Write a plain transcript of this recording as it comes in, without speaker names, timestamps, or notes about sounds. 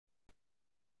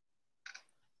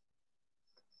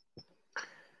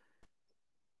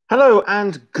Hello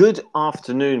and good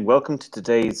afternoon. Welcome to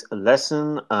today's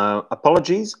lesson.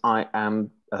 Apologies, I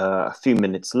am a few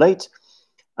minutes late.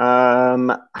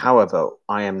 However,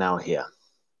 I am now here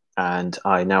and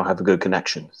I now have a good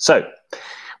connection. So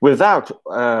without,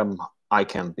 I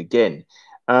can begin.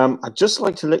 I'd just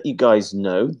like to let you guys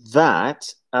know that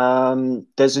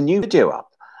there's a new video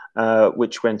up,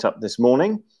 which went up this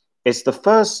morning. It's the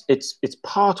first, it's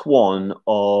part one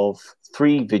of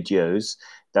 3 videos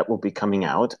that will be coming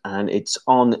out, and it's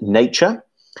on nature.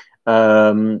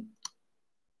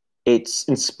 It's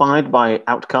inspired by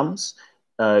outcomes,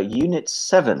 unit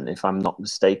 7, if I'm not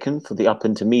mistaken, for the upper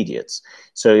intermediates.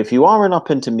 So if you are an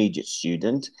upper intermediate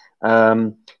student,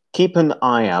 keep an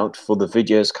eye out for the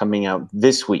videos coming out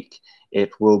this week.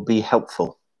 It will be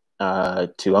helpful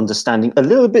to understanding a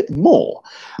little bit more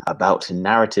about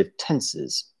narrative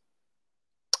tenses.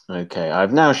 Okay,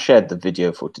 I've now shared the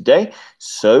video for today,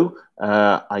 so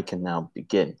I can now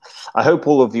begin. I hope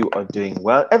all of you are doing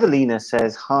well. Evelina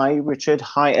says, hi, Richard.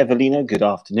 Hi, Evelina. Good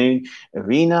afternoon.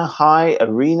 Arena, hi,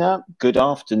 Arena. Good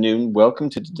afternoon. Welcome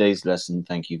to today's lesson.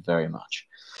 Thank you very much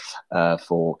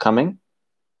for coming.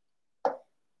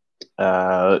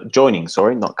 Joining,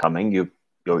 sorry, not coming.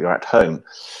 You're at home.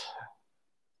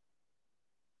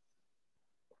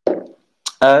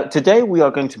 Today we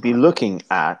are going to be looking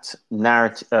at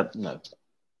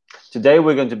Today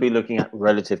we're going to be looking at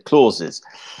relative clauses.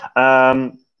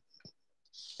 Now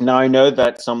I know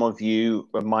that some of you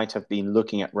might have been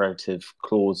looking at relative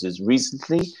clauses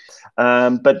recently,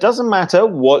 but doesn't matter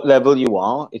what level you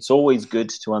are. It's always good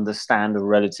to understand the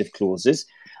relative clauses.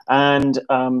 And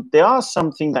they are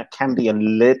something that can be a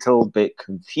little bit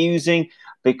confusing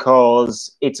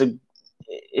because it's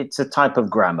a type of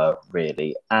grammar,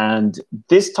 really. And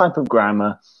this type of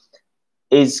grammar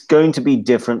is going to be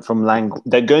different from language.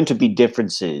 There are going to be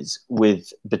differences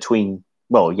between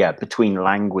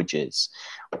languages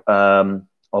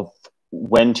of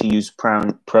when to use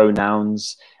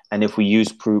pronouns, and if we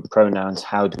use pronouns,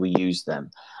 how do we use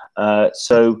them?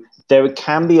 So there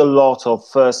can be a lot of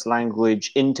first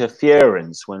language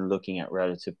interference when looking at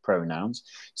relative pronouns.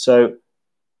 So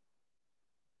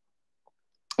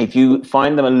if you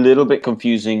find them a little bit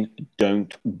confusing,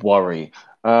 don't worry.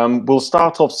 We'll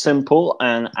start off simple,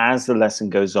 and as the lesson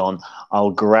goes on,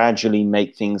 I'll gradually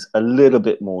make things a little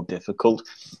bit more difficult.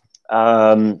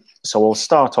 So I'll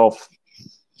start off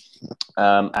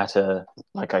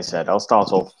like I said, I'll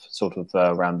start off sort of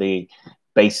around the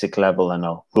basic level, and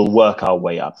we'll work our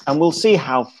way up, and we'll see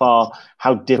how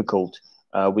difficult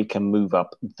we can move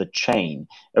up the chain.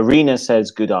 Arena says,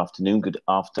 good afternoon. Good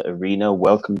after, Arena.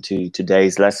 Welcome to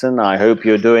today's lesson. I hope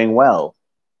you're doing well.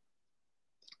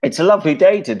 It's a lovely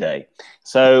day today.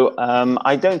 So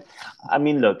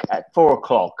look, at 4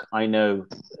 o'clock, I know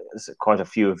quite a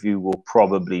few of you will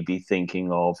probably be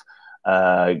thinking of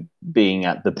being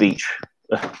at the beach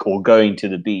or going to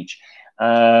the beach.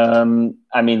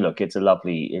 Look, it's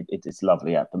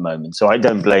lovely at the moment, so I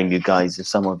don't blame you guys if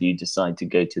some of you decide to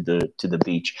go to the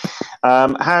beach.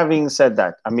 Having said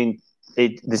that,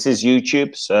 this is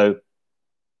YouTube, so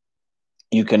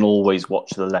you can always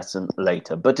watch the lesson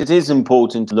later, but it is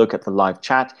important to look at the live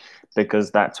chat, because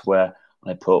that's where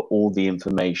I put all the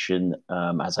information,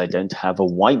 as I don't have a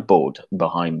whiteboard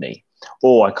behind me,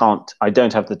 or I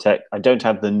don't have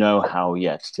the know-how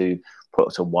yet to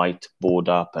put a whiteboard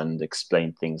up and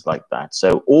explain things like that.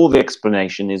 So all the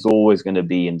explanation is always going to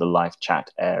be in the live chat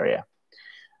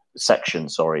section,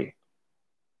 sorry.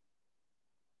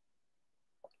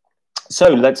 So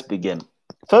let's begin.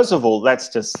 First of all, let's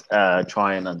just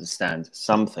try and understand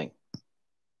something.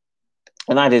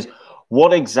 And that is,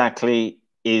 what exactly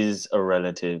is a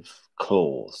relative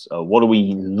clause? What are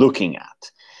we looking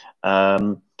at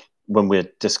when we're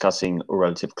discussing a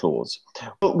relative clause?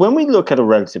 But when we look at a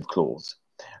relative clause,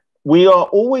 we are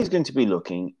always going to be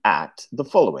looking at the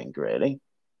following, really.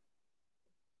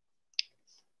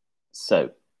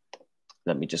 So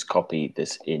let me just copy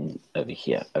this in over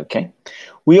here, okay?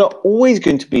 We are always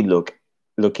going to be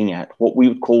looking at what we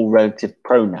would call relative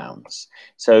pronouns.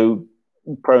 So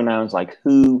pronouns like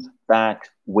who, that,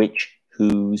 which,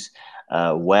 whose,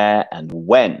 where, and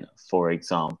when, for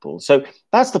example. So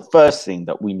that's the first thing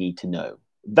that we need to know.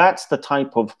 That's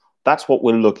what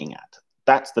we're looking at.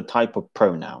 That's the type of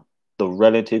pronoun, the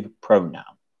relative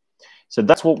pronoun. So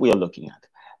that's what we are looking at.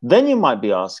 Then you might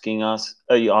be asking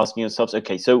yourselves,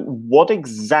 okay, so what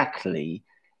exactly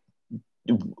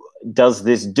does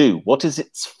this do? What is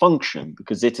its function?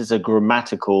 Because it is a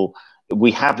grammatical,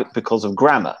 we have it because of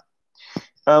grammar.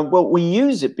 Well, we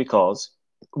use it because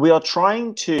we are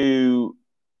trying to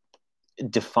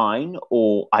define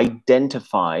or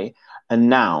identify a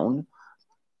noun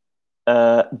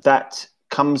that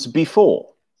comes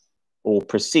before or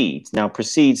precedes. Now,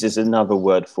 precedes is another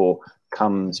word for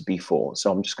comes before.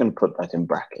 So I'm just going to put that in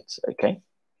brackets, okay?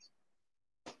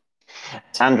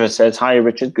 Sandra says, hi,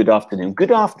 Richard. Good afternoon.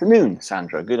 Good afternoon,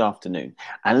 Sandra. Good afternoon.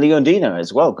 And Leondina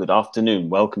as well. Good afternoon.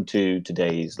 Welcome to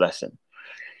today's lesson.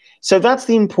 So that's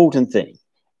the important thing.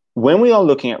 When we are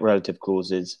looking at relative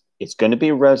clauses, it's going to be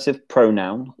a relative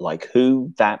pronoun like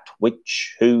who, that,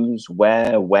 which, whose,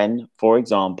 where, when, for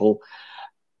example.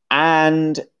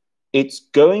 And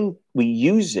we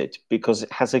use it because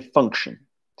it has a function.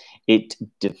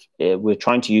 We're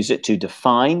trying to use it to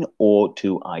define or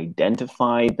to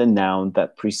identify the noun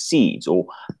that precedes or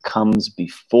comes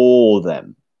before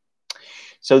them.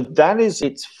 So that is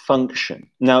its function.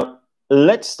 Now,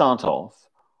 let's start off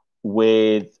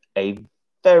with a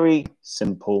very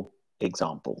simple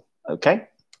example, okay?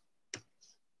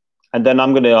 And then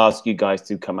I'm going to ask you guys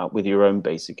to come up with your own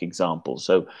basic example.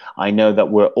 So I know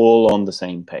that we're all on the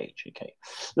same page, okay?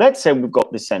 Let's say we've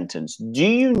got this sentence. Do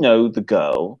you know the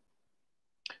girl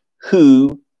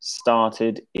who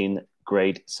started in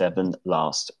grade 7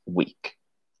 last week?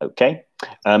 Okay.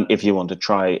 If you want to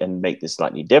try and make this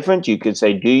slightly different, you could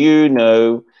say, do you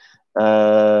know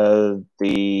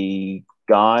the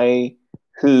guy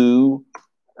who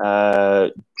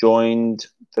joined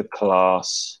the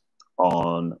class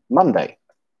on Monday?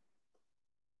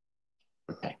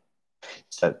 Okay.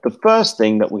 So the first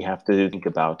thing that we have to think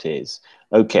about is,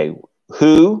 okay,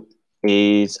 who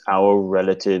is our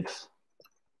relative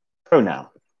pronoun?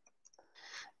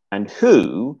 And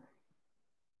who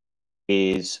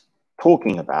is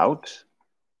talking about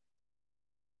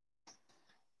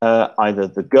either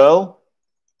the girl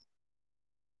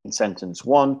in sentence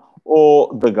 1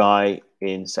 or the guy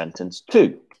in sentence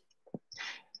 2.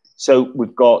 So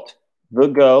we've got the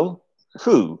girl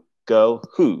who,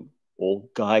 or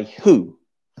guy who,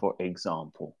 for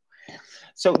example.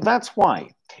 So that's why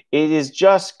it is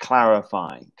just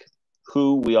clarifying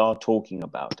who we are talking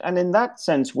about. And in that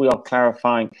sense, we are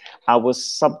clarifying our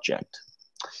subject.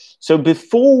 So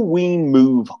before we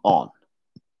move on,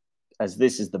 as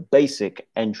this is the basic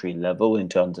entry level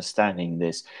into understanding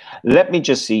this, let me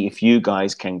just see if you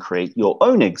guys can create your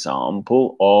own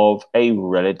example of a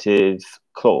relative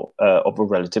clause,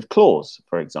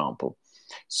 for example.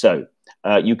 So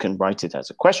you can write it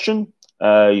as a question.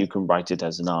 You can write it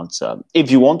as an answer. If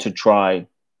you want to try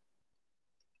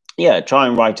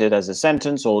and write it as a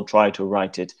sentence or try to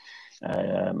write it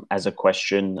as a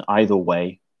question, either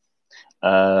way.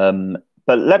 But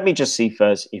let me just see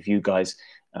first if you guys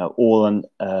all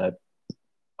are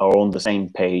on the same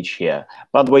page here.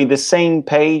 By the way, the same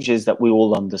page is that we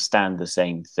all understand the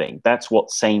same thing. That's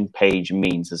what same page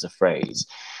means as a phrase.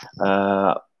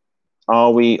 Are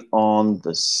we on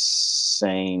the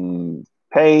same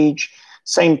page?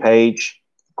 Same page,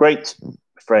 great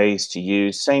phrase to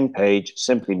use. Same page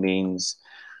simply means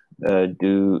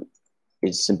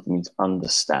simply means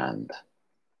understand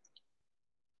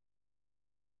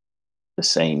the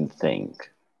same thing,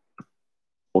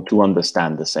 or to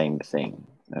understand the same thing.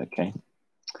 Okay.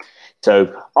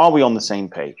 So are we on the same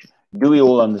page? Do we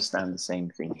all understand the same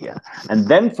thing here? And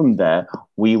then from there,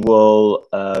 we will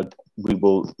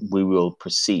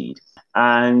proceed.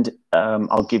 And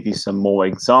I'll give you some more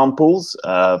examples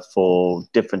for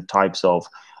different types of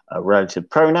relative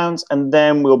pronouns, and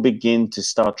then we'll begin to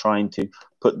start trying to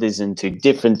put this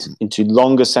into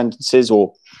longer sentences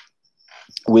or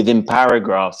within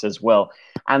paragraphs as well.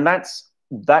 And that's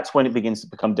when it begins to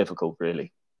become difficult,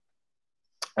 really.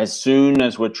 As soon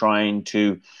as we're trying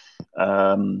to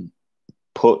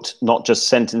put not just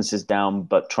sentences down,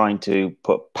 but trying to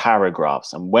put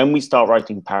paragraphs. And when we start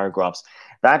writing paragraphs,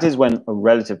 that is when a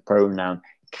relative pronoun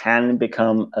can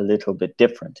become a little bit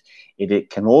different. It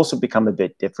can also become a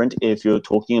bit different if you're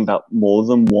talking about more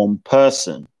than one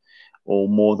person or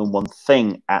more than one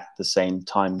thing at the same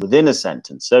time within a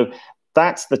sentence. So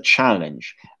that's the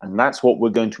challenge, and that's what we're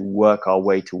going to work our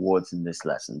way towards in this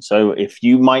lesson. So if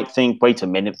you might think, wait a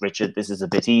minute, Richard, this is a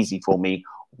bit easy for me,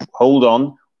 hold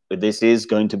on, but this is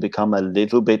going to become a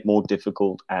little bit more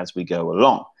difficult as we go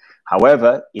along.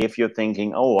 However, if you're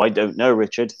thinking, oh, I don't know,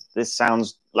 Richard, this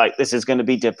sounds like this is going to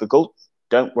be difficult,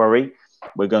 don't worry.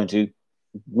 We're going to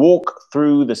walk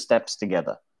through the steps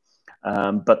together.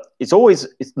 But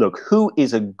look, who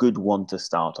is a good one to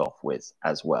start off with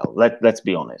as well? Let's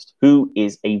be honest. Who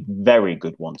is a very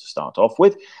good one to start off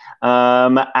with?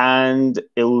 And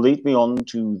it'll lead me on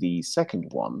to the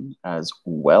second one as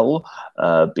well,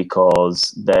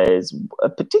 because there's a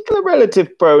particular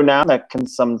relative pronoun that can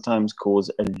sometimes cause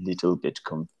a little bit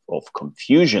of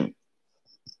confusion.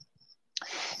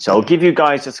 So I'll give you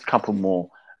guys just a couple more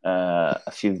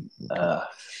a few,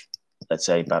 let's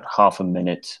say about half a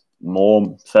minute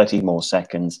more, 30 more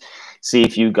seconds. See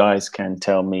if you guys can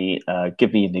tell me,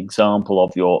 give me an example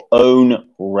of your own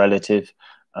relative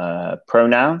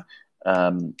pronoun,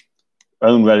 own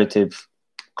relative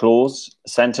clause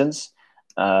sentence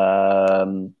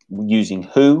using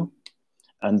who,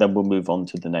 and then we'll move on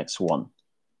to the next one.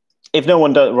 If no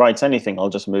one writes anything, I'll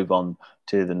just move on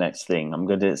to the next thing. I'm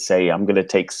going to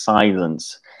take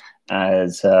silence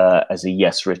as a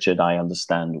yes, Richard, I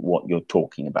understand what you're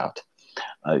talking about.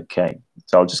 Okay,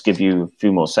 so I'll just give you a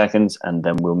few more seconds and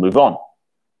then we'll move on.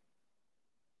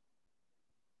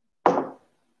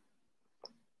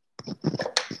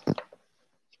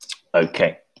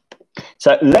 Okay,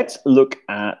 so let's look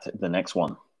at the next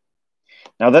one.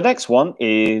 Now, the next one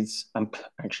is,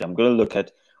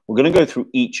 we're going to go through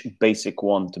each basic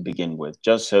one to begin with,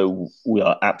 just so we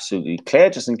are absolutely clear,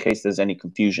 just in case there's any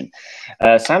confusion.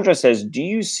 Sandra says, do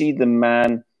you see the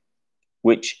man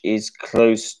which is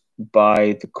close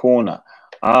by the corner?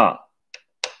 Val,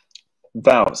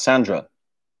 Sandra,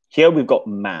 here we've got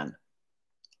man.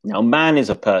 Now, man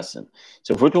is a person.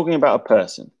 So if we're talking about a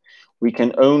person, we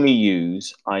can only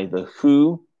use either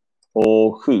who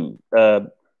or who.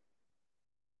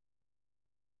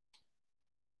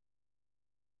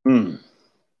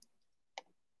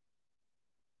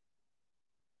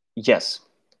 Yes.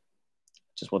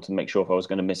 Just wanted to make sure if I was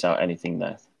going to miss out anything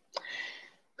there.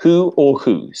 Who or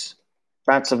whose?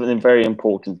 That's a very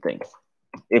important thing.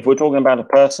 If we're talking about a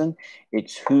person,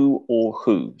 it's who or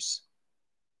whose.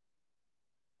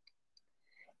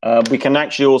 We can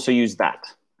actually also use that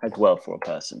as well for a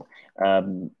person.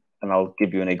 And I'll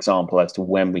give you an example as to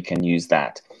when we can use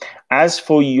that. As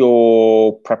for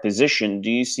your preposition, do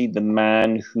you see the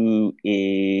man who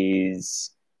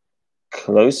is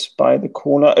close by the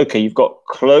corner? Okay, you've got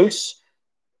close.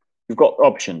 You've got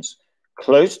options.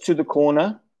 Close to the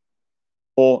corner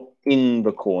or in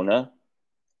the corner.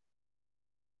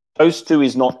 Close to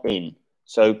is not in.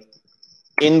 So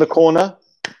in the corner,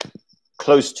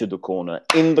 close to the corner.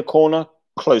 In the corner,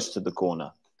 close to the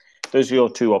corner. Those are your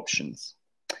two options.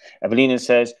 Evelina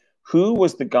says, who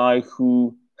was the guy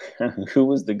who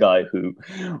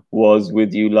was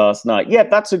with you last night? Yeah,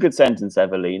 that's a good sentence,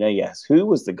 Evelina. Yes. Who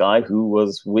was the guy who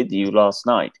was with you last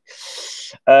night?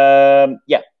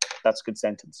 Yeah, that's a good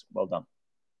sentence. Well done.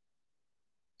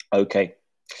 Okay.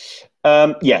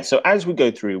 Yeah, so as we go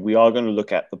through, we are going to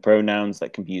look at the pronouns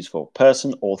that can be used for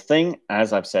person or thing.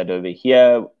 As I've said over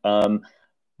here,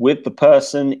 with the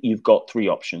person, you've got three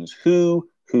options: who,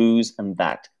 whose, and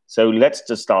that. So let's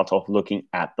just start off looking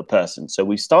at the person. So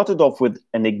we started off with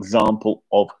an example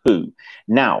of who.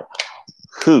 Now,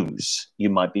 whose, you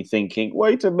might be thinking,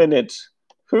 wait a minute,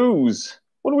 whose?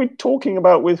 What are we talking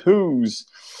about with whose?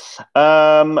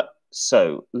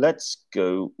 So let's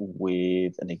go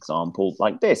with an example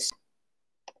like this.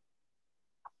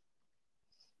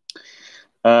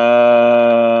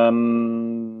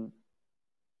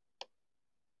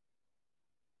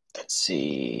 Let's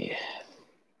see.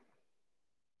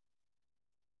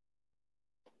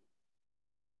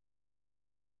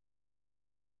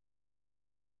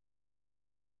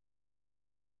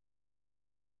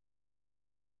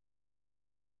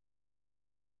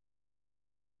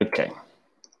 Okay.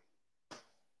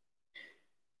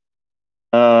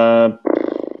 I'm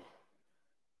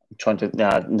trying to,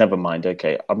 never mind.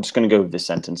 Okay, I'm just going to go with this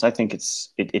sentence. I think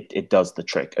it does the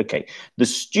trick. Okay, the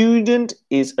student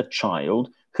is a child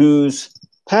whose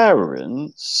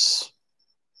parents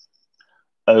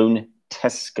own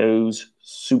Tesco's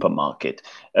supermarket.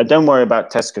 Don't worry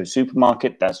about Tesco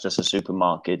supermarket. That's just a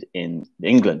supermarket in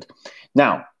England.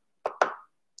 Now,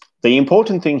 the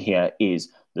important thing here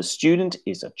is the student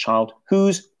is a child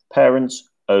whose parents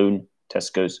own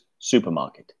Tesco's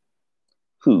supermarket.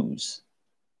 Whose?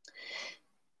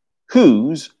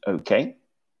 Whose, okay.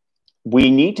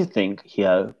 We need to think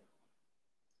here.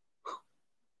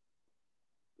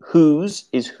 Whose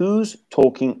is who's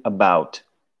talking about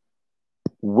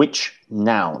which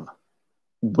noun?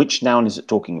 Which noun is it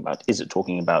talking about? Is it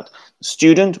talking about the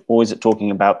student or is it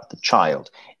talking about the child?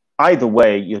 Either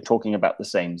way, you're talking about the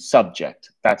same subject.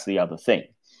 That's the other thing.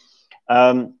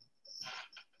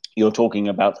 You're talking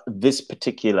about this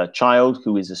particular child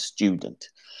who is a student.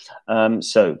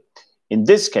 So in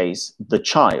this case, the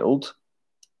child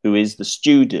who is the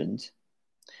student,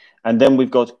 and then we've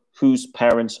got whose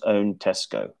parents own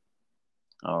Tesco.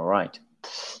 All right.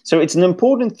 So it's an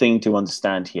important thing to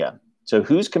understand here. So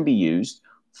whose can be used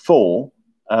for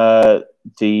a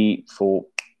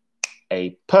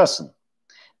person.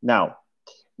 Now,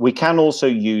 we can also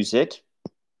use it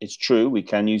It's true, we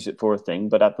can use it for a thing,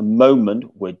 but at the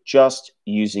moment, we're just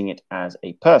using it as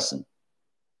a person.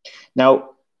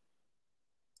 Now,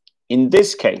 in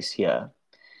this case here,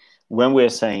 when we're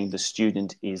saying the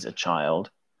student is a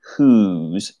child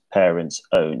whose parents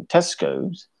own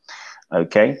Tesco's,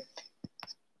 okay,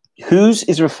 whose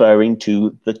is referring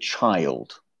to the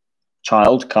child.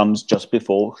 Child comes just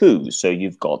before who. So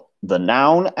you've got the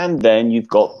noun and then you've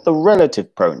got the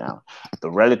relative pronoun.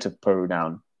 The relative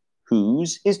pronoun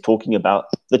whose is talking about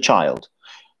the child.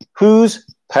 Whose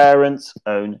parents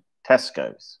own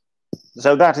Tesco's.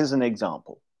 So that is an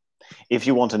example. If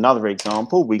you want another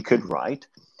example, we could write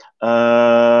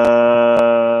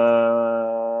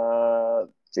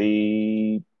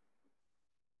the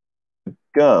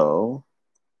girl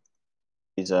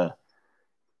is a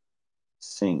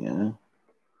singer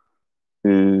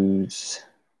whose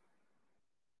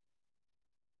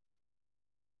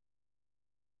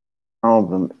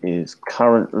album is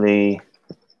currently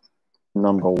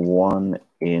 #1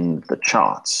 in the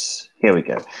charts. Here we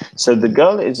go. So the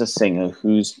girl is a singer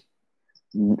whose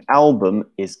album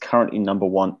is currently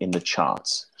 #1 in the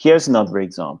charts. Here's another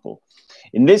example.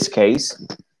 In this case,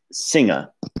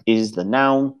 singer is the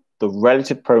noun. The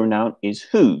relative pronoun is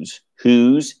whose.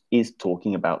 Whose is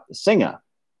talking about the singer.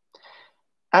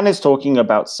 And it's talking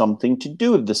about something to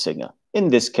do with the singer. In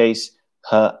this case,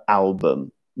 her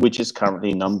album, which is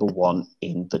currently #1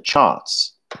 in the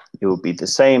charts. It would be the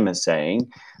same as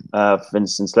saying, for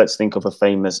instance, let's think of a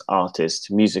famous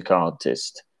artist, music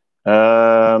artist.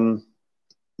 Why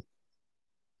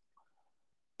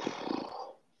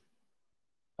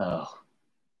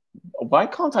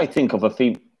can't I think of a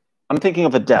theme? I'm thinking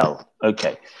of Adele.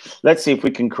 Okay, let's see if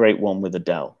we can create one with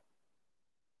Adele.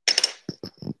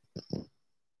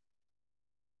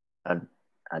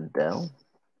 Adele,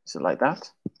 is it like that?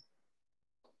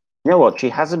 You know what? She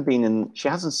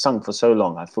hasn't sung for so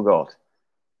long. I forgot.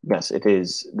 Yes, it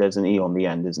is. There's an E on the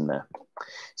end, isn't there?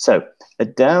 So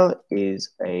Adele is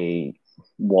a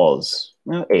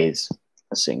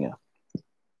singer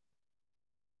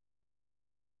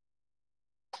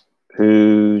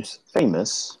who's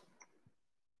famous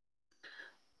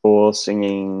for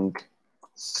singing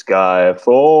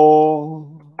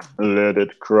Skyfall, Let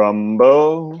It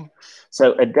Crumble.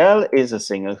 So Adele is a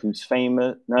singer who's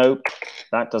famous. No,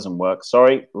 that doesn't work.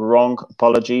 Sorry, wrong.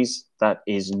 Apologies. That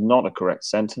is not a correct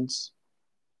sentence.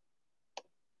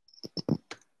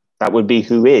 That would be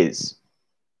who is.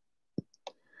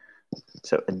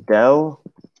 So Adele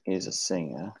is a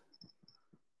singer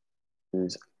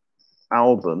whose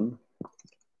album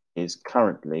is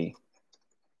currently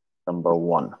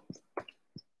 #1.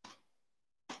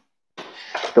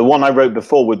 The one I wrote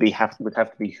before would have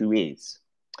to be who is.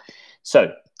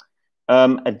 So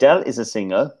Adele is a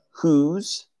singer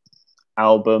whose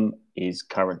album is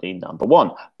currently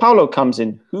 #1. Paolo comes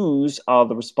in. Whose are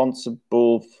the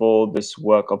responsible for this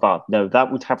work of art? No,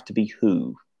 that would have to be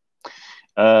who.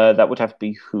 That would have to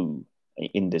be who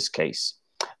in this case.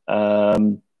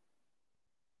 I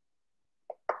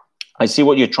see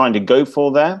what you're trying to go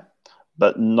for there,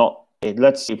 but not.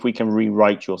 Let's see if we can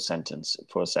rewrite your sentence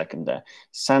for a second there.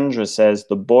 Sandra says,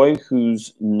 the boy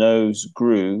whose nose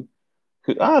grew,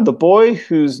 the boy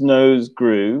whose nose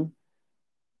grew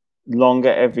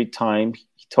longer every time he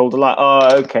told a lie.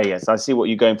 Oh, okay, yes, I see what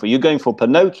you're going for. You're going for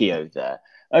Pinocchio there.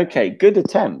 Okay, good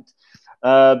attempt.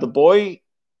 The boy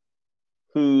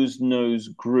whose nose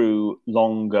grew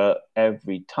longer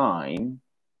every time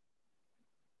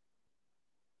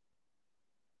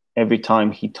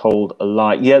he told a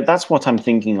lie. Yeah, that's what I'm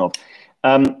thinking of.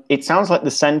 It sounds like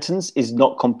the sentence is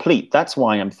not complete. That's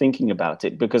why I'm thinking about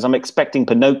it, because I'm expecting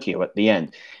Pinocchio at the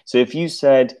end. So if you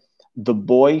said, the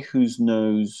boy whose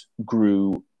nose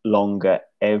grew longer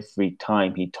every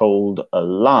time he told a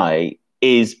lie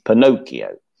is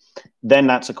Pinocchio, then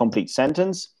that's a complete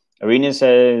sentence. Irina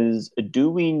says, do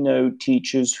we know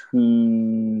teachers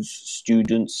whose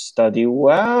students study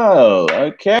well?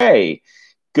 Okay.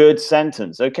 Good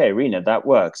sentence. Okay, Irina, that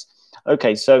works.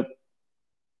 Okay, so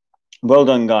well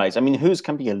done, guys. I mean, whose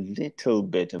can be a little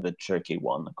bit of a tricky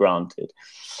one, granted.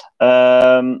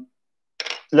 Let's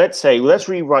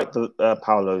rewrite the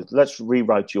Paolo. Let's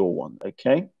rewrite your one,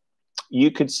 okay?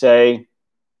 You could say,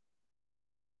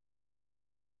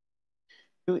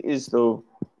 who is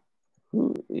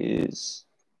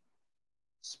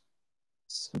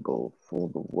responsible for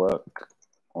the work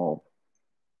of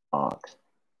art?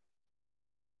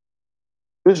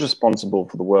 Who's responsible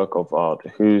for the work of art?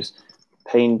 Who's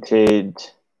painted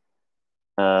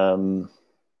the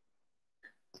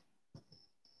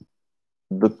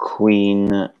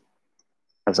Queen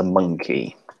as a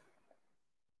monkey?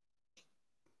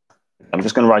 I'm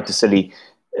just going to write a silly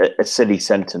a silly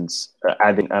sentence.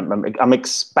 I'm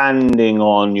expanding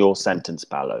on your sentence,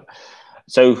 Paolo.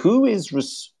 So who is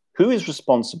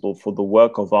responsible for the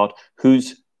work of art?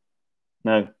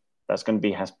 No, that's going to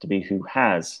be has to be who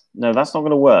has. No, that's not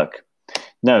going to work.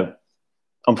 No.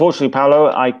 Unfortunately,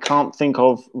 Paolo, I can't think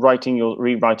of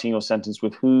rewriting your sentence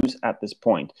with whose at this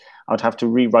point. I'd have to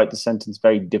rewrite the sentence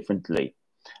very differently.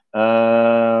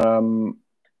 I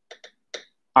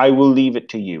will leave it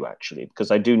to you, actually, because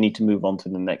I do need to move on to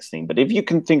the next thing. But if you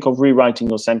can think of rewriting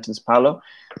your sentence, Paolo,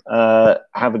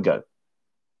 have a go.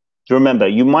 Remember,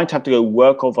 you might have to go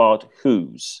work of art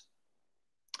whose.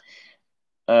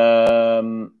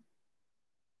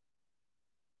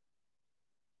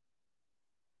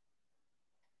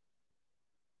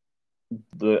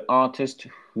 The artist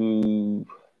who...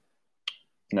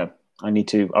 No, I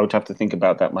would have to think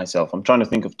about that myself. I'm trying to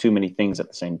think of too many things at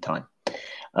the same time.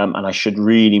 And I should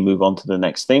really move on to the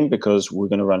next thing because we're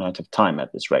going to run out of time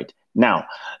at this rate. Now,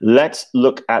 let's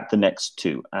look at the next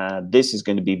two. This is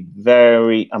going to be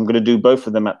I'm going to do both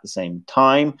of them at the same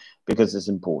time because it's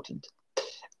important.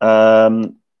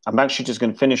 I'm actually just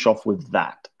going to finish off with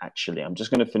that, actually. I'm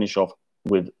just going to finish off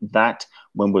with that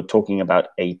when we're talking about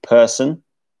a person.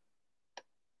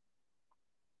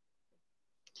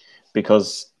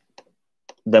 Because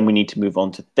then we need to move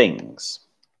on to things.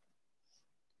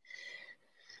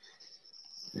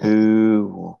 Who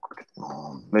walked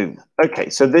on the moon? Okay,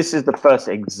 so this is the first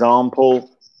example.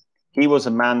 He was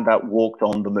a man that walked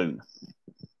on the moon.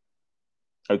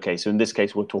 Okay, so in this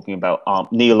case, we're talking about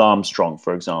Neil Armstrong,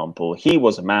 for example. He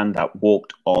was a man that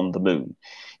walked on the moon.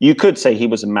 You could say he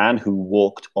was a man who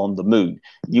walked on the moon.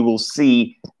 You will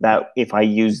see that if I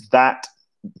use that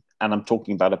and I'm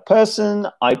talking about a person,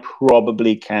 I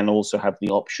probably can also have the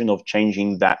option of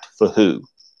changing that for who.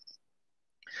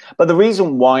 But the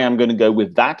reason why I'm going to go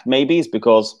with that maybe is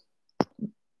because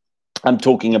I'm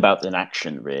talking about an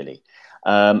action, really.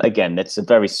 Again, that's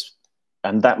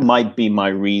and that might be my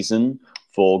reason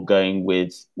for going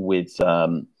with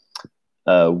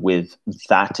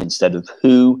that instead of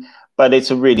who. But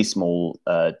it's a really small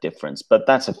difference. But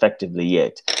that's effectively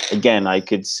it. Again, I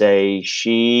could say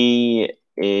she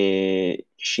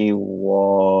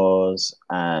was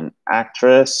an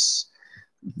actress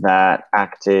that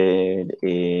acted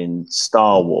in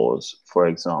Star Wars, for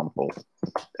example.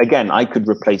 Again, I could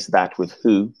replace that with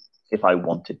who if I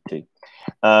wanted to.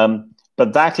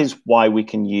 But that is why we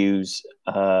can use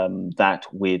that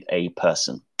with a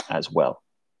person as well.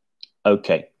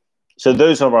 Okay, so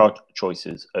those are our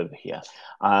choices over here.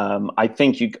 I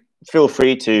think you feel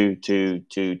free to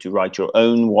write your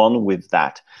own one with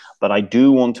that. But I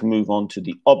do want to move on to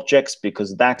the objects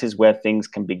because that is where things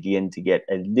can begin to get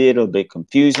a little bit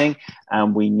confusing.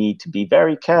 And we need to be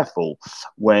very careful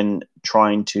when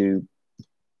trying to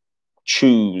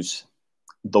choose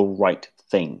the right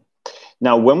thing.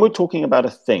 Now, when we're talking about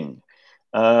a thing,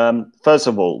 first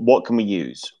of all, what can we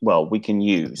use? Well, we can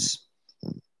use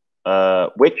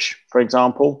which, for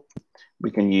example.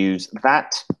 We can use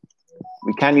that.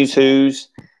 We can use whose.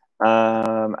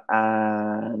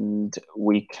 And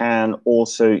we can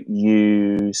also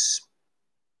use,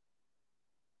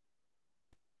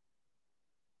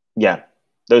 yeah,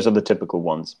 those are the typical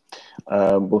ones.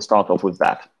 We'll start off with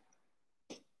that.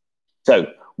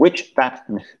 So, which, that,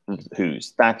 and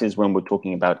whose. That is when we're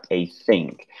talking about a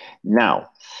thing.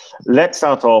 Now, let's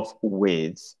start off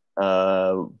with,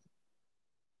 because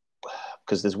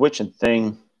there's which and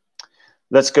thing.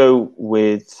 Let's go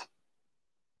with,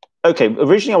 okay,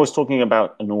 originally I was talking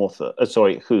about an author,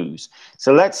 whose.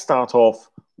 So let's start off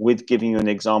with giving you an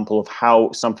example of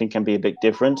how something can be a bit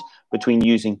different between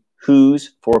using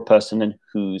whose for a person and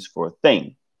whose for a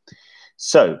thing.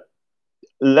 So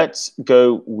let's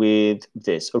go with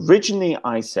this. Originally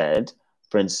I said,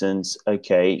 for instance,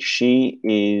 okay, she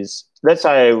is, let's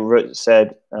say I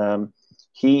said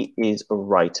he is a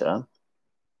writer.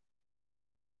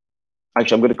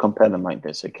 Actually, I'm going to compare them like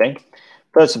this, okay?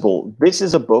 First of all, this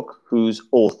is a book whose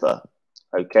author,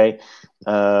 okay?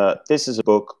 This is a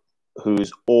book whose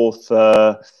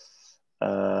author,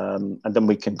 and then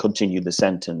we can continue the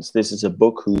sentence. This is a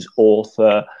book whose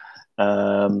author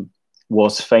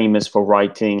was famous for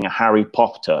writing Harry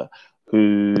Potter,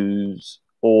 whose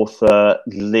author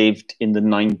lived in the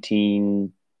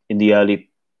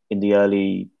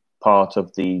early part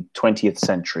of the 20th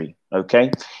century, okay?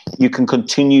 You can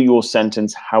continue your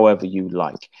sentence however you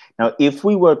like. Now, if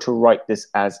we were to write this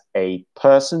as a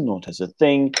person, not as a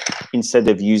thing, instead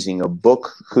of using a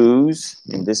book whose,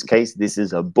 in this case, this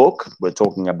is a book, we're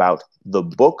talking about the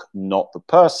book, not the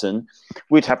person,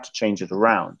 we'd have to change it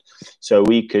around. So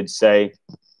we could say,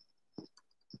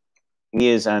 he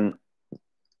is an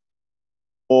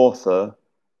author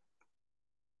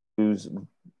whose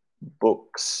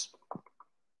books.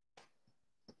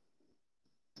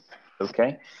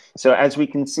 Okay, so as we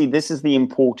can see, this is the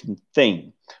important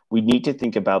thing. We need to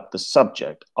think about the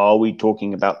subject. Are we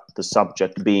talking about the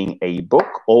subject being a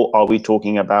book, or are we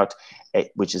talking about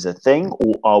which is a thing,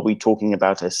 or are we talking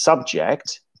about a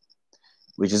subject,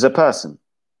 which is a person?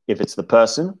 If it's the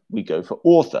person, we go for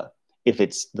author. If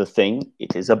it's the thing,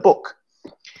 it is a book.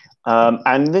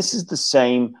 And this is the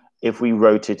same if we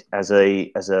wrote it as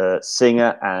a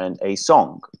singer and a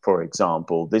song. For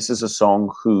example, this is a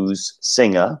song whose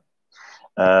singer.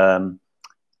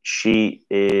 She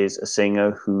is a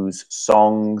singer whose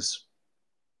songs,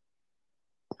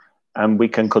 and we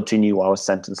can continue our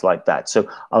sentence like that. So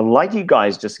I'd like you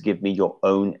guys just to give me your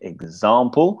own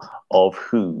example of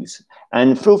whose,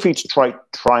 and feel free to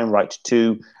try and write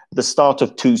the start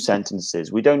of 2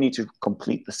 sentences. We don't need to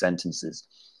complete the sentences,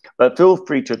 but feel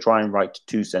free to try and write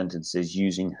 2 sentences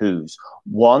using whose.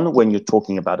 One when you're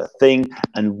talking about a thing,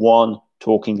 and one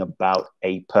talking about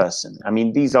a person. I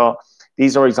mean, these are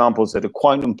examples that are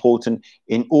quite important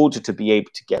in order to be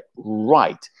able to get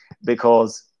right,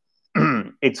 because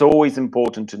it's always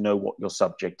important to know what your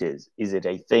subject is. Is it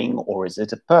a thing or is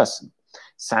it a person?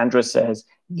 Sandra says,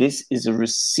 this is a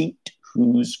receipt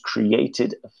who's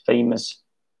created a famous...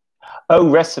 Oh,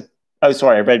 recipe. Oh,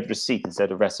 sorry, I read receipt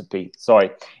instead of recipe.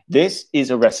 Sorry. This is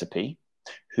a recipe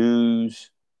who's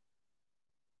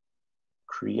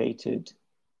created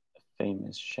a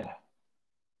famous chef.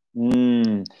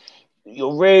 You're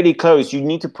really close. You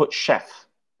need to put chef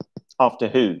after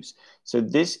whose. So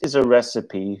this is a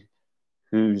recipe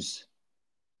whose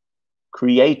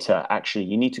creator, actually,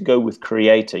 you need to go with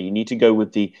creator. You need to go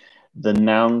with the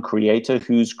noun creator,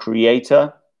 whose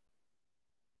creator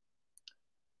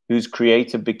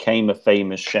became a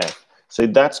famous chef. So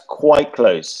that's quite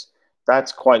close.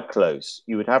 That's quite close.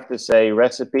 You would have to say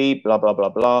recipe, blah, blah, blah,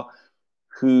 blah,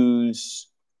 whose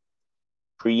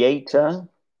creator.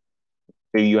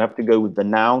 So you have to go with the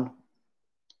noun.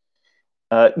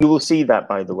 You will see that,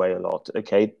 by the way, a lot.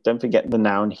 Okay, don't forget the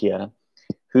noun here.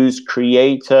 Whose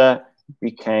creator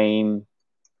became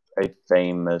a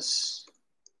famous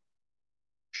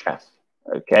chef.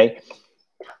 Okay,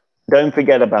 don't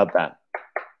forget about that.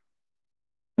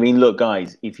 I mean, look,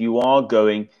 guys, if you are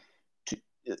going to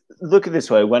look at it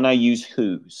this way, when I use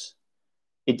whose,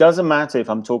 it doesn't matter if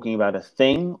I'm talking about a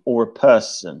thing or a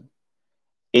person.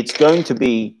 It's going to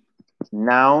be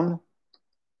noun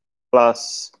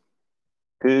plus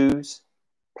whose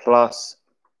plus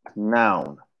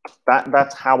noun.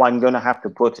 That's how I'm going to have to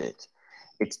put it.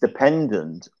 It's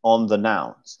dependent on the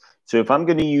nouns. So if I'm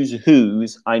going to use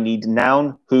whose, I need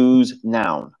noun, whose,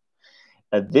 noun.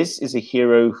 This is a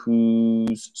hero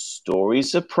whose story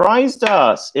surprised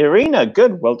us. Irina,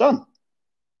 good, well done.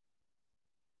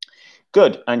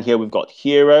 Good, and here we've got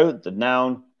hero, the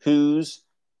noun, whose,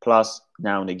 plus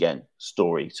noun again,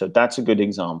 story. So that's a good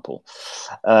example.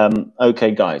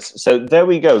 Okay, guys, so there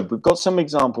we go. We've got some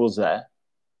examples there.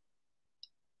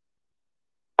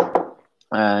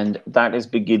 And that is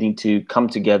beginning to come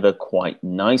together quite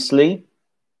nicely.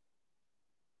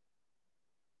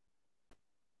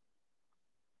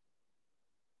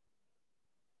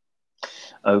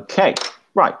 Okay,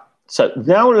 right. So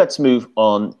now let's move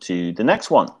on to the next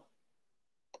one.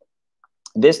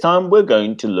 This time we're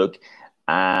going to look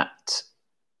at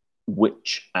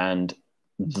which and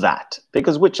that,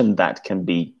 because which and that can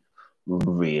be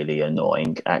really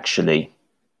annoying, actually.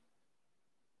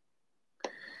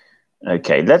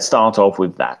 Okay, let's start off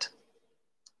with that.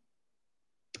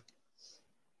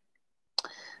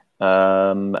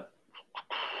 Right.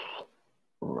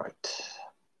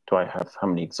 Do I have, how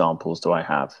many examples do I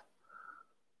have?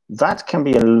 That can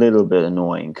be a little bit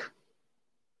annoying,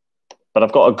 but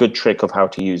I've got a good trick of how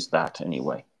to use that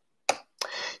anyway.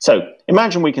 So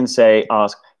imagine we can say,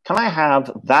 ask, can I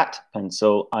have that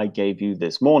pencil I gave you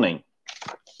this morning?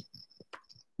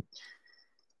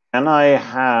 Can I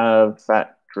have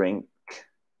that drink?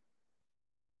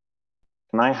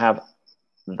 Can I have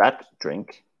that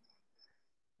drink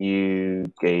you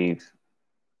gave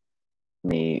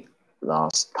me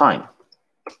last time?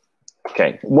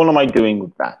 Okay, what am I doing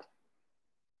with that?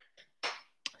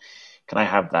 Can I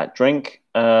have that drink?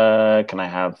 Can I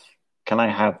have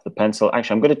the pencil?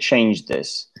 Actually, I'm going to change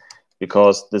this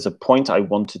because there's a point I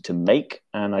wanted to make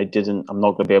and I'm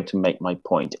not going to be able to make my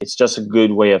point. It's just a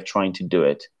good way of trying to do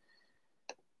it.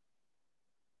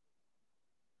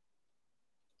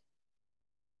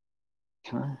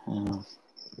 Can I have...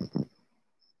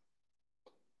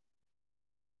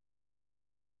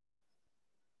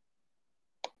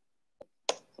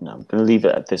 No, I'm going to leave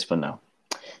it at this for now.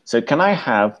 So can I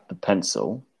have the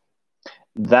pencil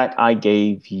that I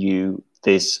gave you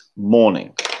this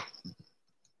morning?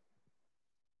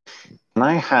 Can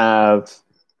I have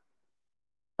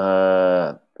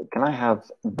the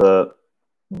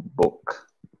book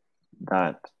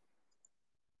that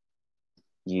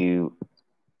you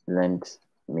lent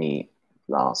me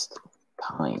last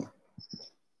time?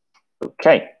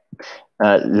 Okay.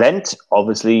 Lent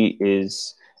obviously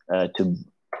is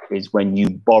when you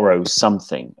borrow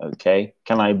something. Okay.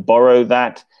 Can I borrow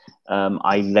that?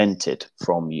 I lent it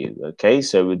from you. Okay.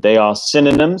 So they are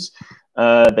synonyms.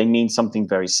 They mean something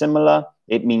very similar.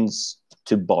 It means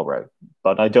to borrow,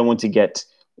 but I don't want to get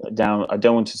down. I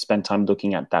don't want to spend time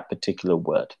looking at that particular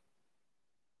word.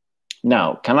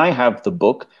 Now, can I have the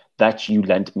book that you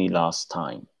lent me last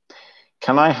time?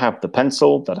 Can I have the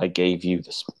pencil that I gave you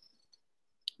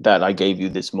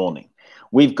this morning?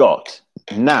 We've got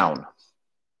noun,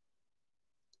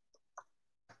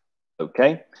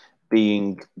 okay,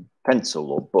 being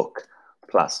pencil or book,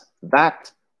 plus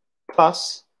that,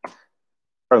 plus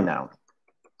pronoun,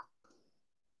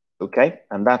 okay?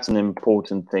 And that's an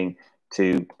important thing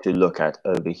to look at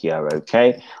over here,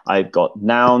 okay? I've got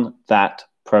noun, that,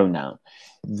 pronoun.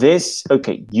 This,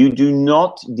 okay, you do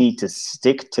not need to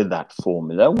stick to that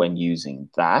formula when using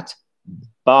that,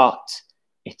 but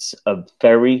it's a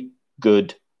very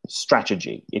good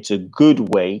strategy. It's a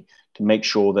good way to make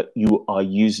sure that you are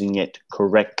using it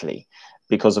correctly.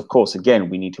 Because, of course, again,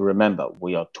 we need to remember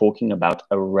we are talking about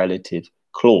a relative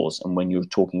clause. And when you're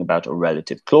talking about a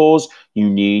relative clause, you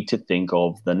need to think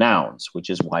of the nouns, which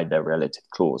is why they're relative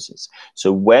clauses.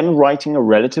 So when writing a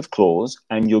relative clause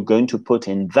and you're going to put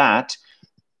in that,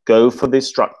 go for this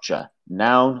structure,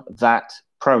 noun, that,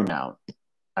 pronoun,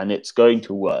 and it's going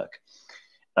to work.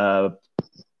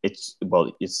 It's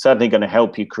certainly going to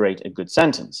help you create a good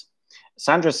sentence.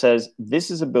 Sandra says,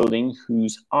 this is a building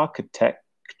whose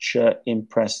architecture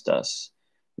impressed us.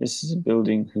 This is a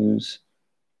building whose...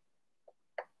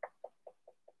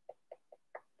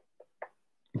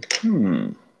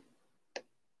 I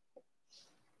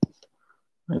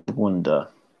wonder.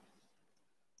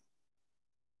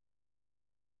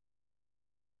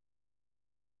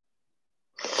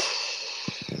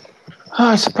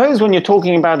 I suppose when you're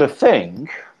talking about a thing,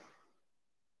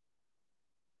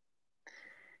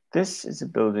 this is a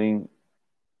building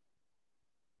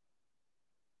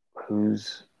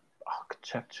whose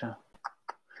architecture...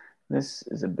 This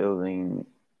is a building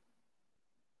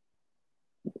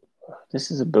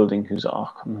whose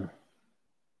architecture...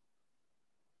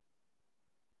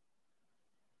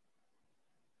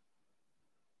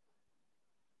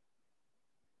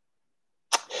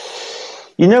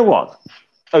 You know what?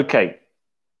 Okay,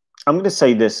 I'm going to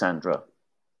say this, Sandra.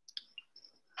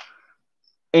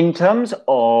 In terms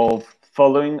of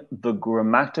following the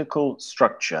grammatical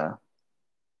structure,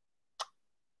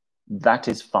 that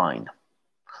is fine.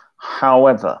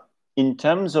 However, in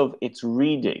terms of its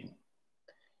reading,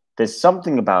 there's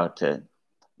something about it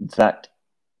that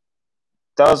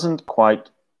doesn't quite...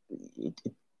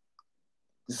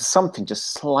 There's something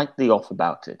just slightly off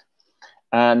about it.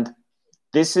 And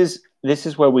this is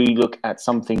where we look at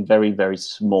something very, very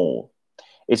small.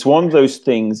 It's one of those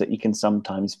things that you can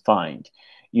sometimes find.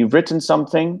 You've written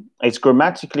something, it's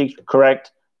grammatically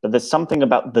correct, but there's something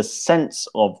about the sense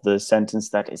of the sentence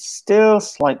that is still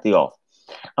slightly off.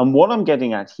 And what I'm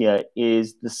getting at here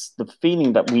is the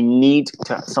feeling that we need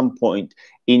to, at some point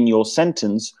in your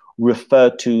sentence, refer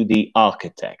to the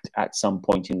architect at some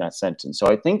point in that sentence. So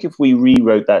I think if we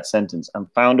rewrote that sentence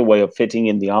and found a way of fitting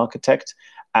in the architect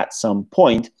at some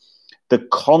point, the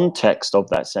context of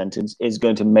that sentence is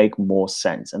going to make more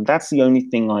sense. And that's the only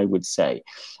thing I would say.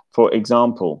 For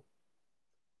example,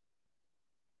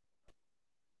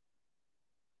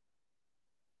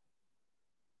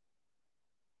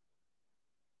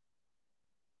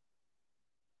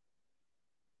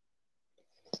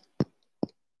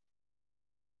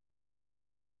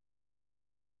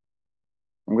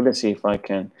 I'm going to see if I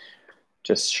can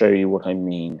just show you what I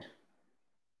mean.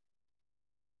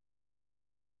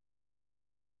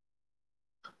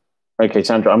 Okay,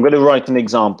 Sandra, I'm going to write an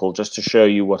example just to show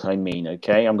you what I mean,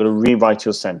 okay? I'm going to rewrite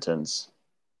your sentence.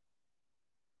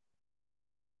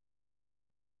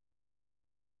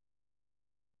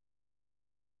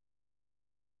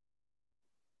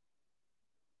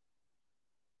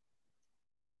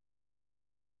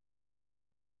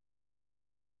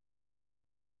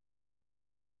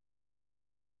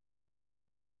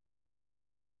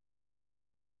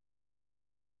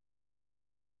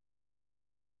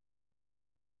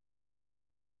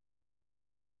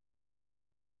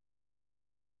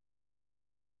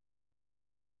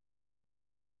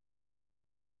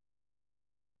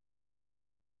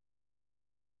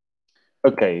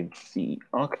 Okay, the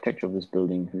architecture of this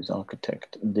building, whose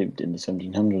architect lived in the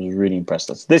 1700s, really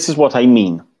impressed us. This is what I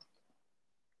mean.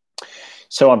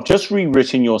 So I've just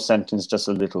rewritten your sentence just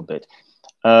a little bit.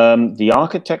 The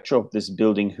architecture of this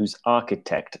building, whose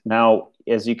architect. Now,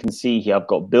 as you can see here, I've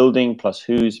got building plus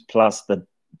whose plus the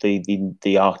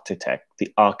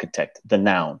architect, the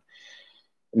noun.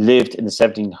 Lived in the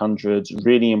 1700s,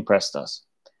 really impressed us.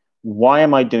 Why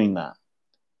am I doing that?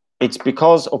 It's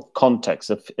because of context,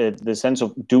 of the sense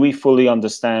of, do we fully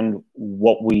understand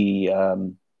what we are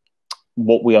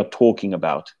talking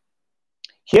about?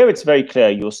 Here it's very clear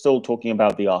you're still talking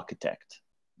about the architecture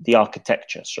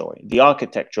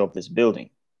of this building.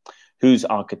 Whose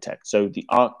architect? So the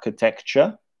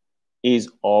architecture is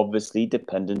obviously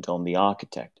dependent on the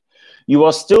architect. You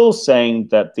are still saying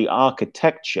that the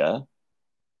architecture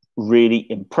really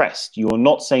impressed. You're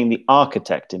not saying the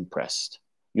architect impressed.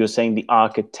 You're saying the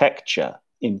architecture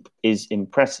is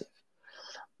impressive.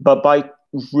 But by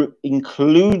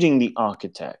including the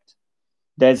architect,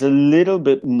 there's a little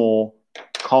bit more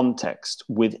context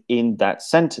within that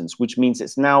sentence, which means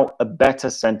it's now a better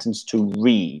sentence to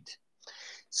read.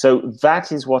 So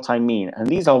that is what I mean. And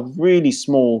these are really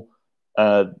small,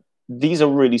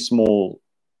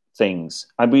 things.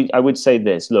 I would say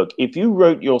this. Look, if you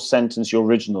wrote your sentence, your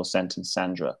original sentence,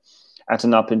 Sandra, at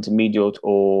an upper intermediate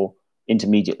or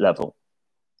intermediate level,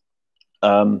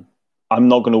 I'm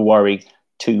not going to worry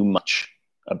too much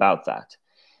about that.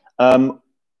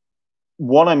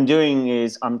 What I'm doing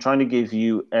is I'm trying to give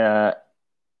you a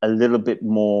little bit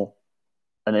more,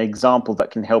 an example that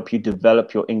can help you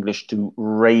develop your English to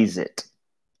raise it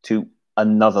to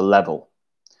another level.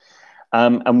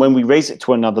 And when we raise it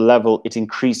to another level, it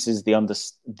increases the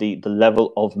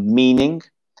level of meaning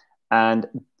and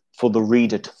for the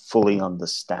reader to fully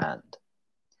understand.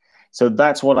 So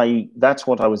that's what I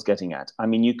was getting at. I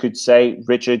mean, you could say,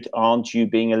 Richard, aren't you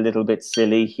being a little bit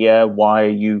silly here? Why are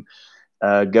you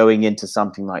going into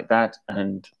something like that?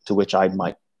 And to which I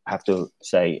might have to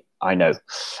say, I know.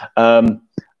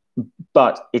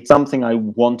 But it's something I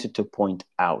wanted to point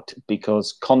out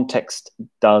because context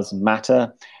does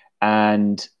matter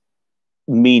and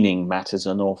meaning matters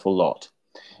an awful lot.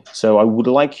 So I would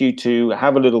like you to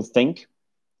have a little think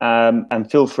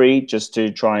and feel free just to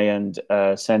try and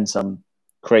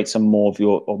create some more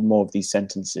of these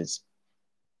sentences.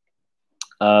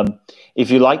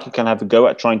 If you like, you can have a go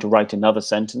at trying to write another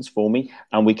sentence for me,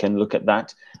 and we can look at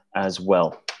that as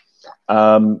well.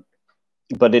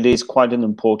 But it is quite an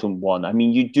important one. I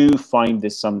mean, you do find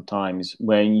this sometimes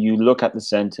when you look at the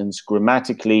sentence,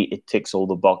 grammatically, it ticks all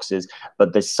the boxes,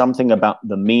 but there's something about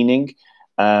the meaning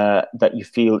that you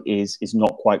feel is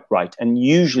not quite right. And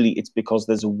usually it's because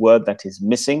there's a word that is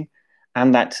missing,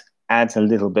 and that adds a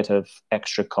little bit of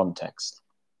extra context.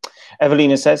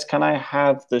 Evelina says, can I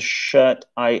have the shirt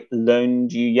I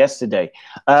loaned you yesterday?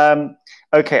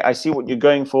 Okay, I see what you're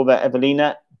going for there,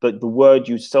 Evelina, but the word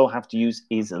you still have to use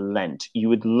is lent. You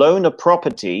would loan a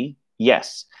property,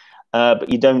 yes, but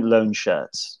you don't loan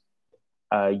shirts.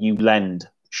 You lend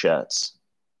shirts,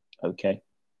 okay?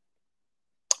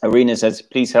 Arena says,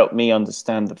 please help me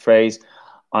understand the phrase,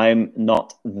 I'm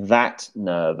not that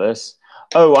nervous.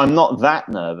 Oh, I'm not that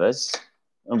nervous.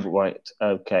 Oh, right,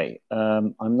 okay.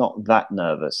 I'm not that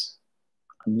nervous.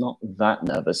 I'm not that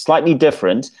nervous. Slightly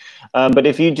different, but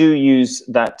if you do use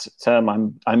that term,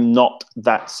 I'm not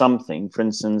that something. For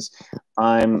instance,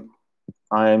 I'm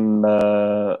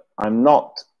not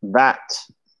that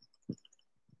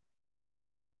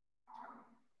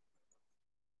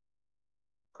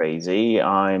crazy.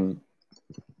 I'm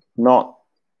not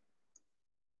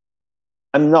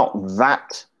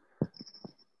that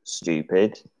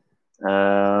stupid.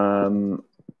 I'm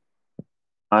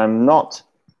not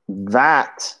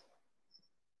that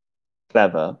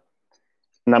clever.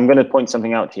 And I'm going to point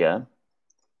something out here.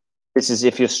 This is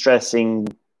if you're stressing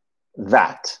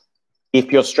that.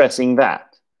 If you're stressing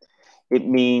that, it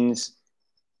means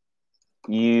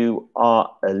you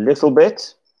are a little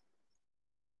bit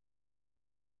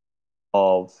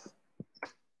of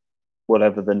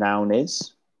whatever the noun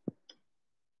is,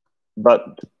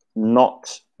 but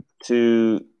not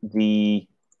to the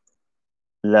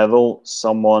level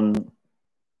someone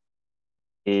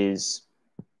is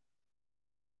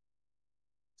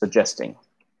suggesting.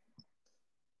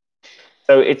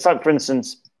 So it's like, for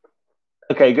instance,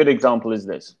 okay, a good example is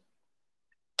this.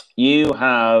 You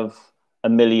have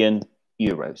 €1 million.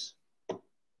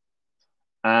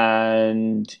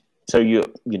 And so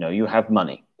you have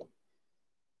money.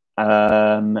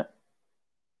 And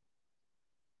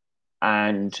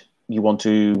you want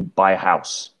to buy a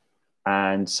house.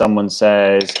 And someone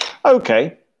says,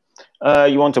 okay,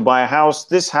 You want to buy a house.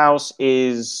 This house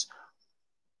is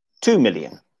 2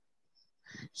 million.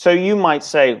 So you might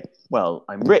say, well,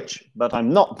 I'm rich, but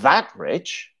I'm not that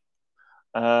rich.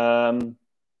 So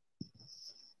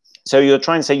you're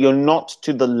trying to say you're not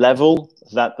to the level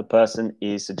that the person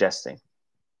is suggesting.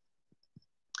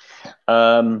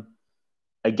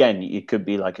 Again, it could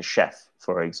be like a chef,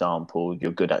 for example.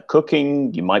 You're good at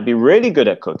cooking. You might be really good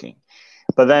at cooking.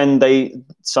 But then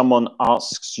someone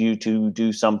asks you to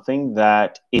do something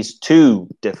that is too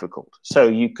difficult. So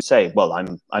you could say, well,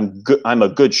 I'm a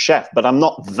good chef, but I'm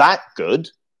not that good.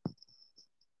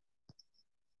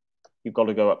 You've got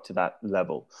to go up to that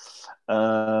level.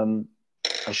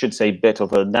 I should say bit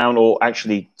of a noun, or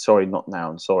actually, sorry, not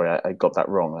noun. Sorry, I got that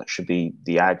wrong. That should be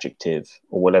the adjective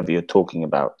or whatever you're talking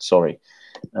about. Sorry,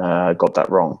 I got that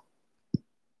wrong.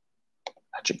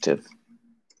 Adjective.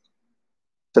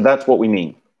 So that's what we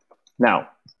mean. Now,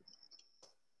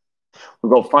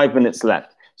 we've got 5 minutes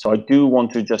left. So I do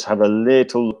want to just have a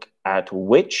little look at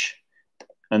which,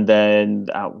 and then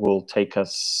that will take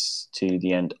us to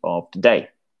the end of the day.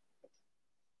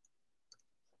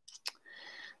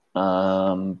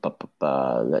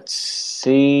 Let's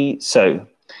see. So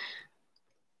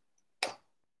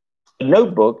a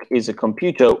notebook is a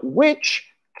computer which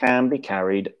can be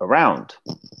carried around.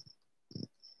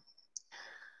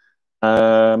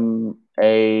 What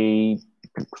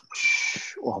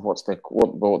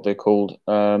they're called?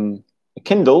 A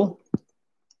Kindle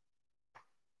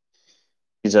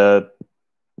is a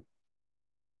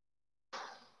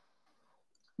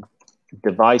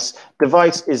device.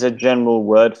 Device is a general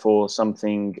word for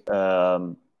something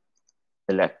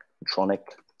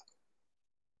electronic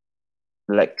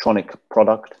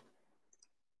product.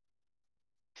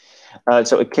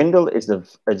 So a Kindle is a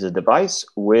device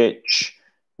which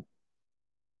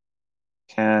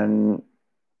can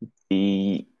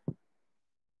be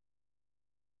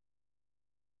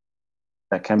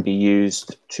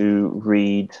used to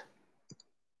read.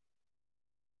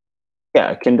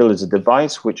 Yeah, a Kindle is a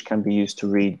device which can be used to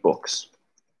read books,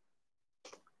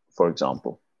 for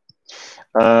example.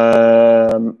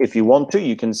 If you want to,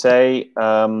 you can say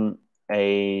an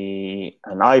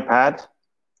iPad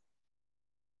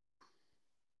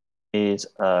is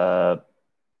a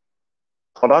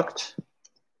product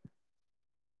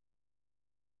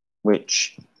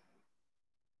which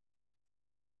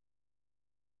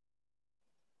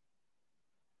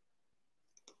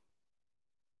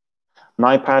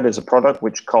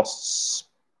costs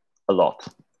a lot,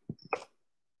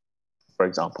 for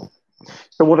example.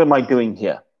 So what am I doing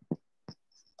here?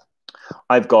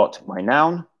 I've got my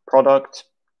noun, product,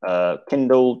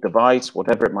 Kindle, device,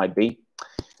 whatever it might be,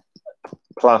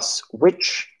 plus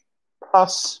which,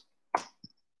 plus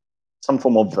some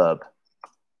form of verb.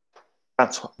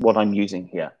 That's what I'm using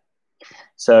here.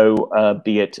 So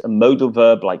be it a modal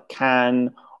verb like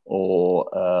can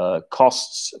or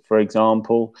costs, for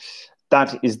example,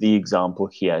 that is the example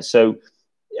here. So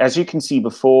as you can see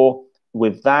before,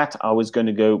 with that,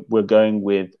 we're going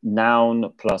with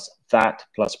noun plus that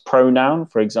plus pronoun,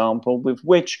 for example. With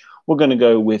which, we're going to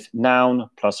go with noun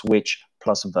plus which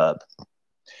plus verb.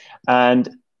 And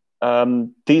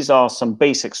these are some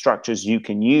basic structures you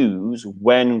can use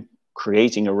when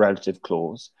creating a relative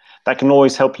clause that can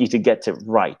always help you to get it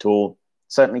right, or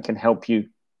certainly can help you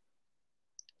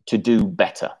to do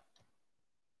better.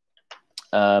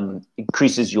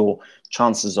 Increases your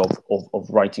chances of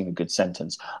writing a good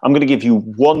sentence. I'm going to give you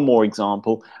one more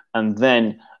example, and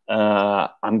then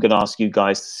I'm going to ask you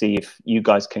guys to see if you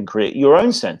guys can create your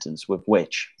own sentence with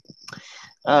which.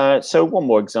 So one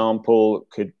more example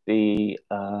could be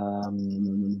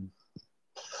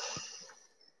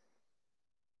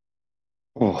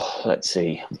let's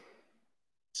see,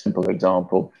 simple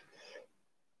example.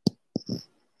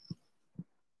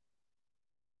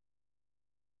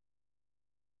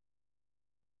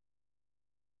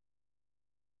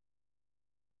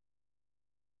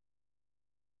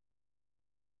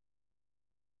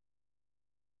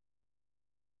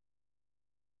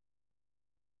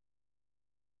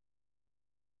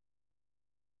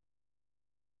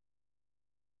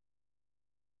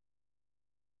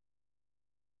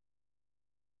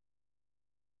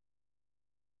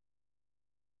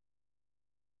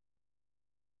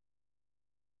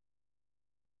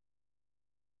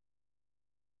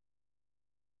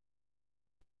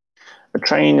 A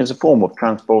train is a form of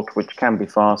transport which can be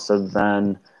faster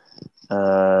than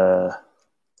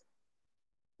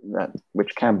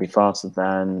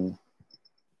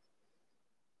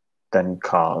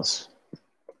cars.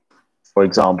 For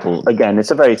example, again,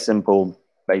 it's a very simple,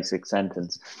 basic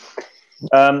sentence.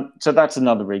 So that's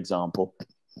another example.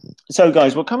 So,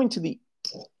 guys, we're coming to the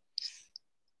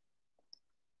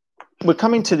we're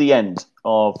coming to the end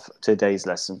of today's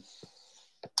lesson.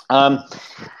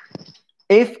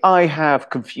 If I have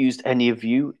confused any of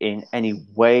you in any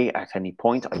way at any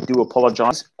point, I do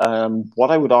apologize.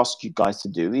 What I would ask you guys to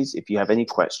do is, if you have any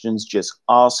questions, just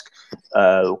ask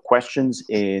questions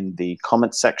in the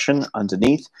comment section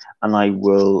underneath, and I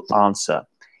will answer.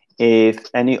 If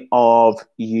any of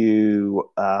you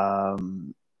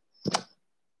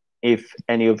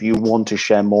want to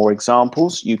share more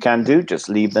examples, you can do. Just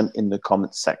leave them in the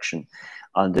comment section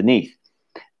underneath.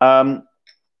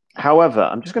 However,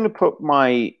 I'm just going to put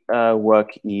my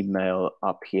work email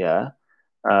up here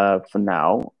for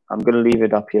now. I'm going to leave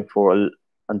it up here for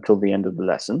until the end of the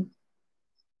lesson.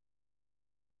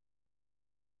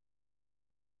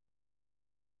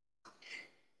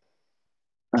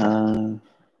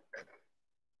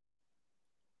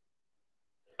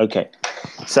 Okay,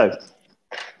 so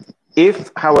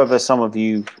if, however, some of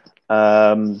you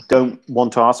don't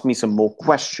want to ask me some more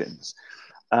questions,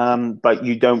 but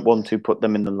you don't want to put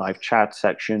them in the live chat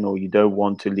section, or you don't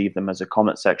want to leave them as a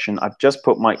comment section, I've just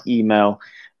put my email,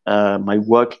 my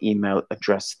work email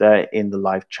address there in the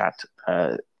live chat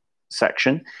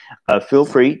section. Feel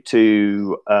free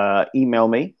to email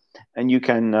me, and you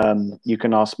can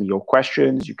ask me your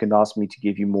questions. You can ask me to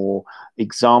give you more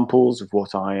examples of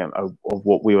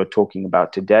what we were talking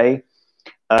about today.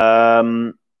 I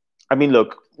mean,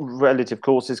 look, relative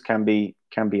clauses can be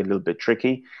a little bit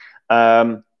tricky.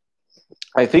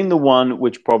 I think the one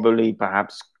which probably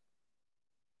perhaps,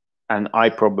 and I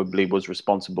probably was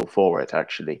responsible for it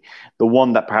actually, the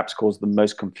one that perhaps caused the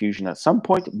most confusion at some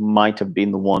point might have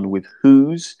been the one with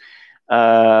whose.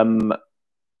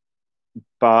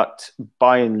 But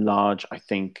by and large, I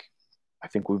think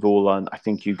we've all learned. I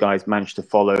think you guys managed to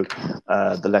follow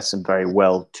the lesson very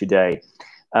well today.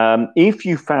 If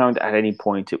you found at any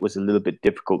point it was a little bit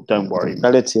difficult, don't worry.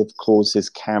 Relative clauses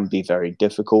can be very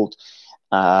difficult.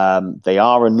 They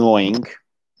are annoying,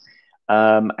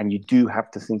 and you do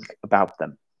have to think about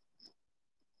them.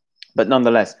 But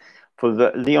nonetheless, for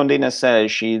the Leondina says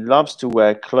she loves to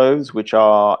wear clothes which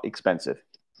are expensive.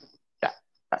 Yeah,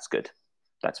 that's good.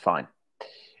 That's fine.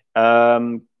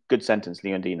 Good sentence,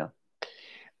 Leondina.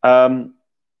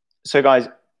 So guys,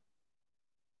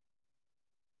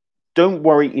 don't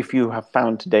worry if you have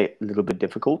found today a little bit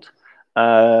difficult.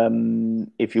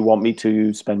 If you want me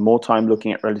to spend more time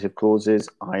looking at relative clauses,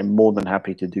 I'm more than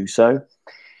happy to do so.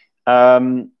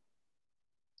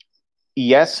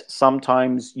 Yes,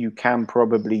 sometimes you can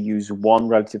probably use one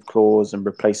relative clause and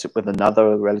replace it with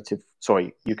another relative.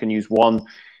 Sorry, you can use one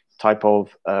type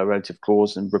of relative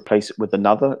clause and replace it with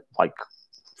another, like,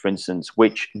 for instance,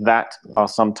 which, that are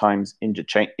sometimes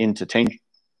interchangeable.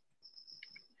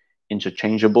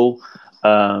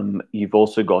 You've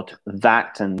also got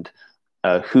that and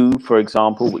who, for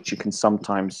example, which you can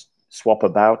sometimes swap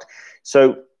about.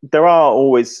 So there are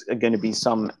always going to be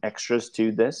some extras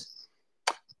to this.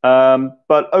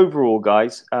 But overall,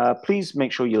 guys, please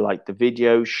make sure you like the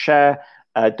video, share.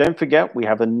 Don't forget, we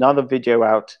have another video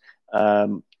out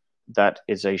that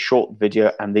is a short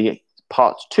video, and the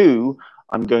part 2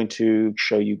 I'm going to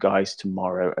show you guys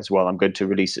tomorrow as well. I'm going to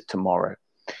release it tomorrow.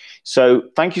 So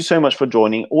thank you so much for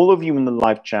joining. All of you in the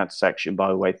live chat section, by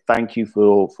the way, thank you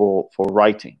for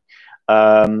writing.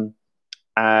 And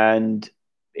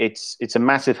it's a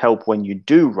massive help when you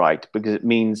do write, because it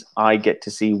means I get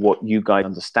to see what you guys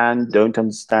understand, don't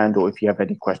understand, or if you have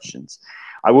any questions.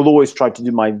 I will always try to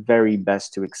do my very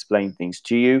best to explain things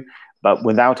to you, but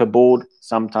without a board,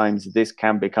 sometimes this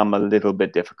can become a little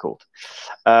bit difficult.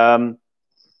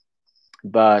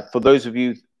 But for those of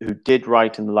you who did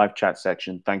write in the live chat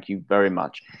section, thank you very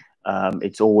much.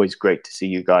 It's always great to see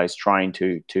you guys trying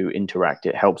to interact.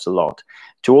 It helps a lot.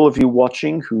 To all of you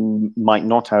watching who might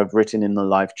not have written in the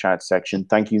live chat section,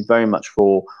 thank you very much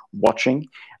for watching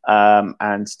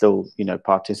and still,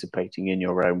 participating in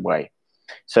your own way.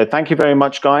 So thank you very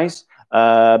much, guys.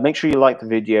 Make sure you like the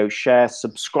video, share,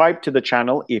 subscribe to the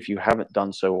channel if you haven't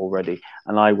done so already,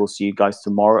 and I will see you guys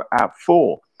tomorrow at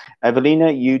 4.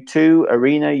 Evelina, you too.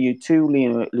 Irina, you too.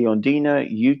 Leondina,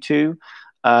 you too.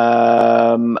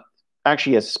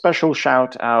 Actually, a special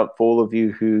shout out for all of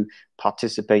you who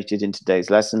participated in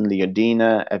today's lesson.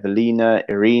 Leondina, Evelina,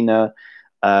 Irina,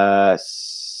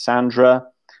 Sandra.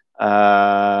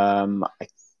 Am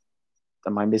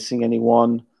I missing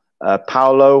anyone?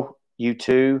 Paolo, you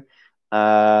too.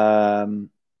 And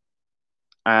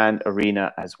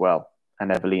Irina as well.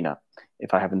 And Evelina,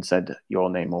 if I haven't said your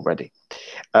name already.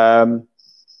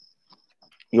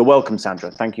 You're welcome,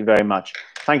 Sandra. Thank you very much.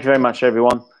 Thank you very much,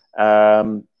 everyone.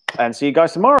 And see you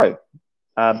guys tomorrow.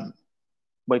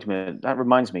 Wait a minute. That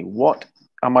reminds me. What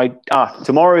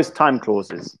Tomorrow is time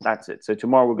clauses. That's it. So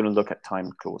tomorrow we're going to look at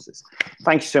time clauses.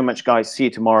 Thank you so much, guys. See you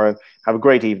tomorrow. Have a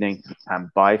great evening,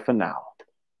 and bye for now.